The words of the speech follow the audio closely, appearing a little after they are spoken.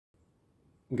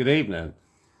Good evening.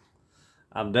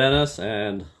 I'm Dennis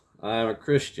and I'm a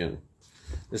Christian.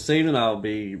 This evening I'll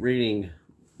be reading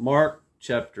Mark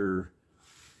chapter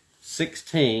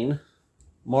 16.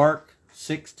 Mark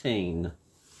 16.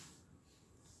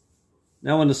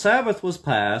 Now when the Sabbath was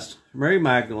past, Mary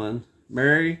Magdalene,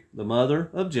 Mary the mother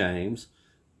of James,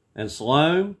 and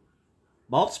Salome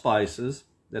bought spices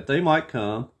that they might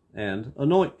come and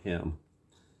anoint him.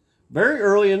 Very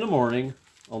early in the morning,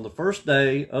 on the first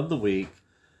day of the week,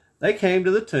 they came to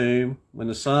the tomb when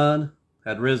the sun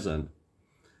had risen.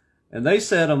 And they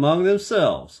said among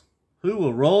themselves, "Who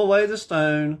will roll away the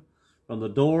stone from the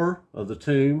door of the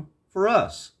tomb for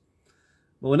us?"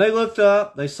 But when they looked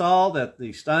up, they saw that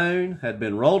the stone had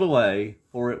been rolled away,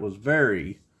 for it was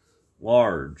very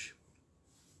large.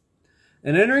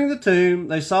 And entering the tomb,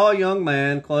 they saw a young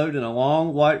man clothed in a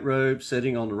long white robe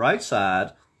sitting on the right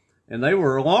side, and they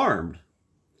were alarmed.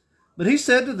 But he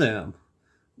said to them,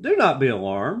 "Do not be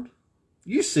alarmed.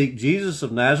 You seek Jesus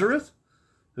of Nazareth,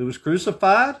 who was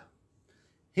crucified.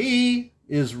 He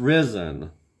is risen.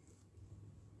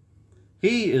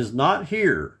 He is not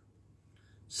here.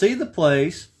 See the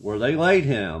place where they laid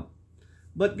him.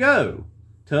 But go,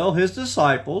 tell his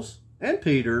disciples and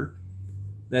Peter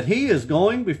that he is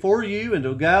going before you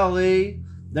into Galilee.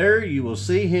 There you will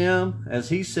see him, as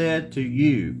he said to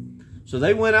you." So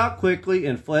they went out quickly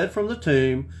and fled from the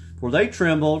tomb, for they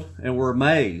trembled and were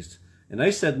amazed. And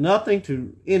they said nothing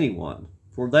to anyone,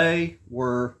 for they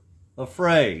were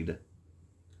afraid.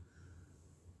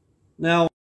 Now,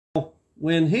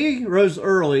 when he rose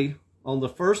early on the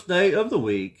first day of the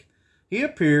week, he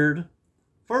appeared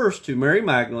first to Mary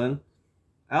Magdalene,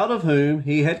 out of whom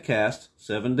he had cast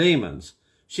 7 demons.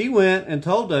 She went and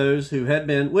told those who had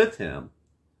been with him,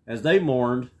 as they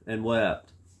mourned and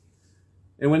wept.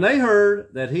 And when they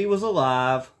heard that he was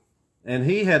alive, and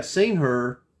he had seen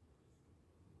her,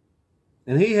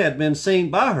 and he had been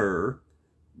seen by her,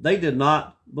 they did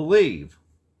not believe.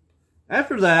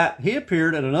 After that, he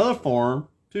appeared in another form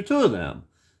to 2 of them,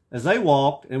 as they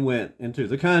walked and went into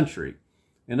the country.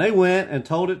 And they went and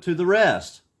told it to the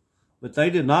rest, but they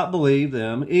did not believe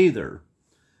them either.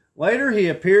 Later he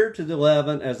appeared to the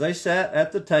 11 as they sat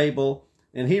at the table,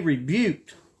 and he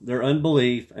rebuked their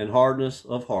unbelief and hardness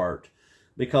of heart,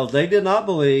 because they did not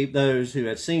believe those who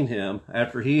had seen him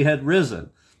after he had risen.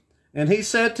 And he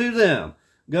said to them,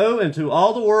 "Go into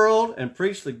all the world and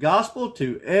preach the gospel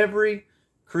to every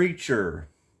creature.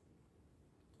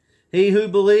 He who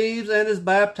believes and is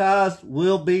baptized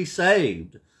will be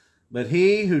saved, but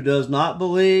he who does not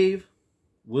believe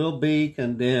will be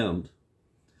condemned.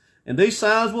 And these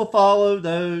signs will follow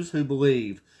those who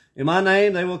believe. In my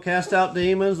name they will cast out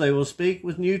demons, they will speak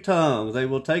with new tongues, they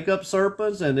will take up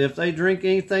serpents, and if they drink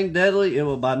anything deadly, it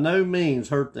will by no means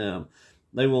hurt them.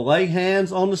 They will lay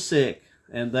hands on the sick,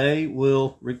 and they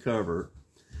will recover."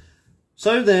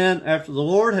 So then, after the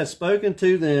Lord had spoken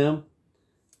to them,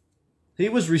 he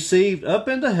was received up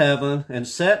into heaven and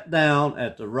sat down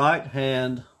at the right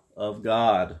hand of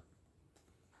God.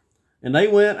 And they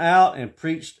went out and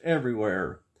preached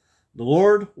everywhere, the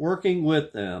Lord working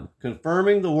with them,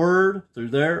 confirming the word through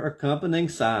their accompanying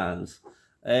signs.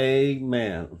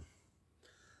 Amen.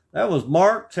 That was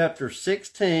Mark chapter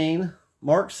 16.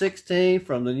 Mark 16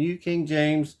 from the New King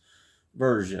James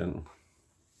Version.